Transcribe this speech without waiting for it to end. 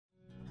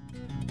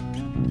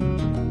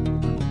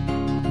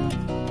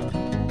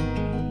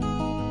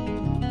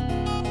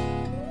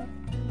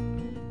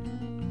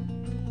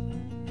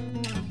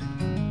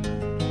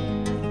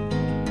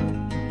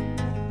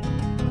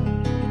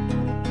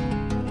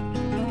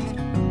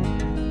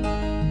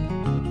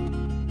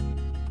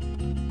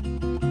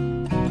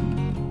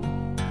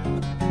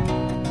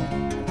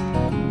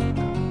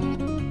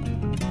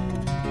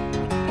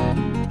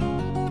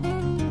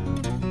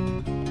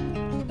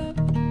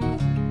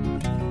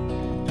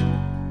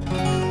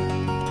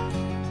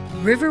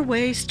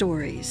Riverway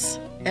Stories,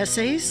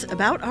 essays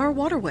about our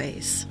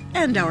waterways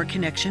and our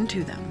connection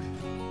to them.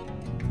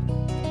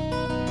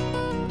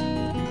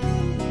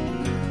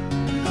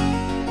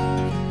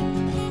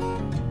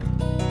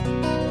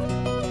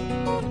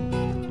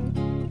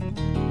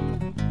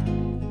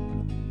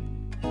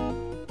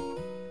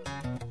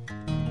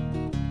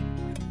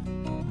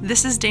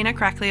 This is Dana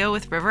Cracklio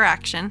with River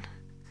Action.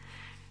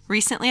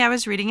 Recently, I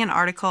was reading an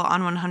article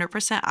on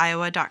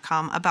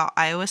 100%Iowa.com about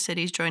Iowa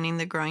cities joining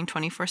the growing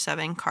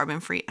 24/7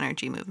 carbon-free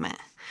energy movement.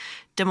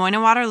 Des Moines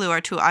and Waterloo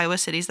are two Iowa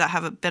cities that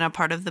have been a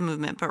part of the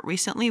movement, but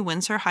recently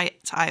Windsor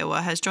Heights,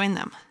 Iowa has joined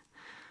them.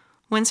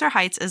 Windsor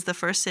Heights is the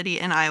first city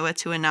in Iowa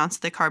to announce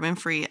the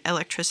carbon-free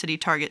electricity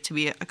target to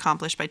be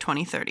accomplished by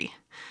 2030.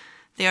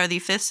 They are the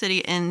fifth city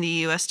in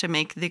the U.S. to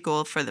make the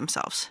goal for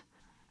themselves.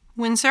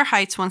 Windsor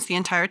Heights wants the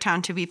entire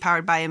town to be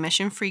powered by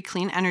emission-free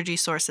clean energy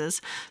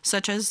sources,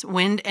 such as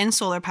wind and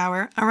solar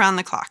power, around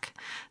the clock.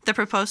 The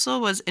proposal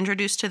was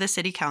introduced to the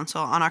City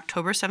Council on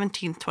October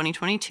 17,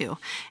 2022,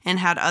 and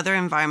had other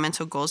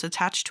environmental goals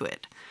attached to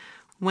it.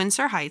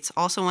 Windsor Heights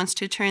also wants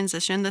to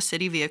transition the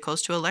city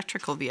vehicles to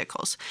electrical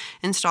vehicles,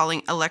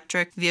 installing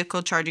electric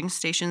vehicle charging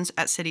stations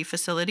at city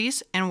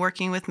facilities, and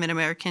working with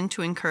Mid-American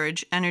to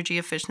encourage energy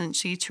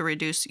efficiency to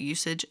reduce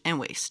usage and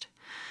waste.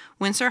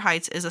 Windsor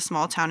Heights is a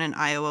small town in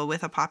Iowa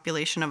with a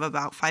population of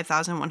about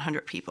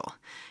 5,100 people.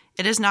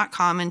 It is not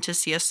common to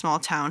see a small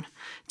town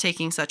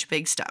taking such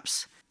big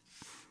steps.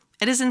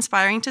 It is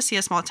inspiring to see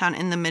a small town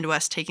in the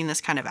Midwest taking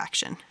this kind of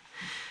action.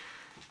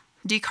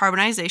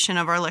 Decarbonization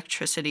of our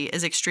electricity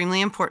is extremely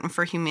important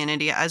for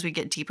humanity as we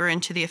get deeper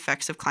into the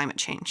effects of climate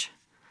change.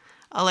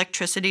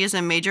 Electricity is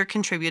a major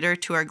contributor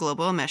to our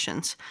global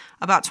emissions,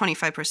 about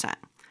 25%.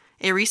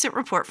 A recent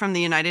report from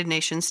the United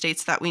Nations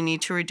states that we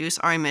need to reduce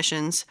our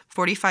emissions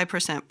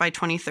 45% by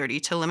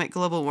 2030 to limit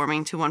global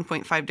warming to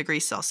 1.5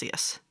 degrees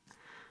Celsius.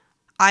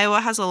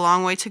 Iowa has a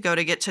long way to go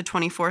to get to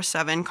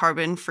 24/7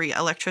 carbon-free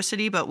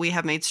electricity, but we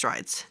have made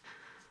strides.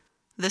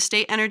 The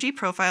State Energy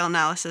Profile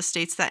Analysis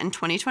states that in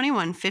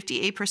 2021,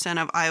 58%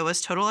 of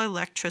Iowa's total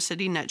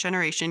electricity net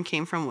generation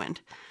came from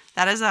wind.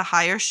 That is a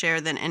higher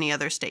share than any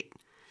other state.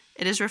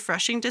 It is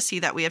refreshing to see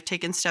that we have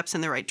taken steps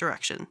in the right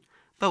direction.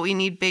 But we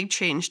need big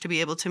change to be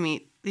able to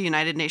meet the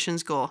United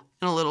Nations goal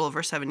in a little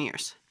over 7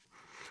 years.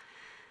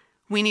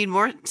 We need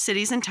more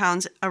cities and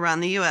towns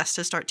around the U.S.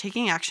 to start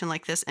taking action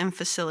like this and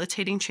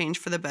facilitating change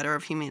for the better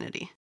of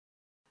humanity.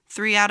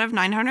 3 out of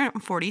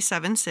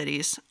 947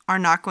 cities are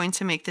not going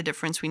to make the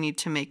difference we need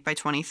to make by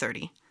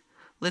 2030.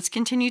 Let's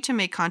continue to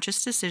make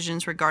conscious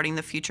decisions regarding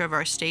the future of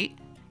our state,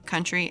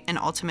 country, and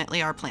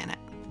ultimately our planet.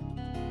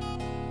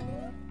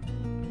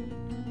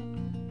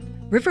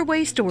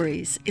 Riverway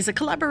Stories is a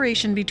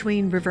collaboration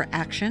between River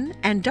Action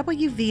and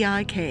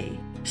WVIK,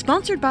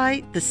 sponsored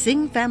by the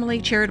Singh Family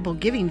Charitable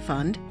Giving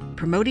Fund,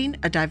 promoting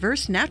a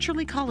diverse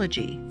natural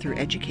ecology through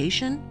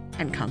education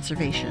and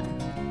conservation.